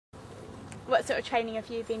What sort of training have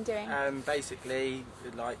you been doing? Basically,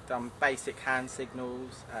 like done basic hand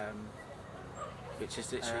signals, which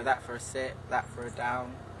is literally that for a sit, that for a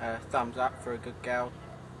down, thumbs up for a good girl.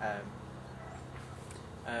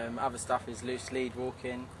 Other stuff is loose lead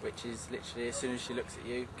walking, which is literally as soon as she looks at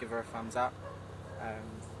you, give her a thumbs up.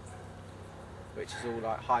 Which is all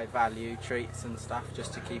like high value treats and stuff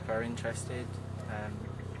just to keep her interested.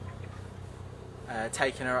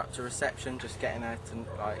 Taking her up to reception, just getting her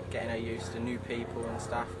used to new people and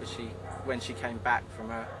stuff. Because when she came back from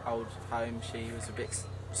her old home, she was a bit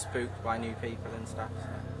spooked by new people and stuff. So.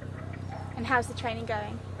 And how's the training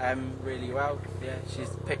going? Really well. Yeah, she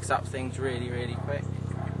picks up things really quick.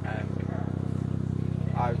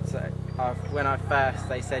 I would say when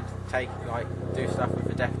they said do stuff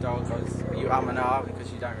with a deaf dog, you and ah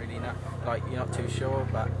because you don't really know, you're not too sure,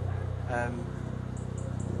 but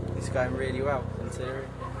it's going really well considering.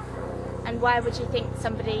 And why would you think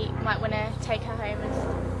somebody might want to take her home and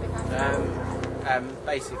look after her?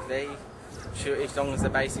 Basically, as long as the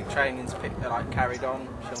basic training's carried on,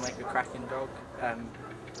 she'll make a cracking dog.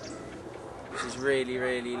 She's really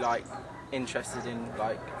interested in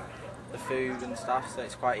the food and stuff, so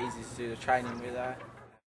it's quite easy to do the training with her.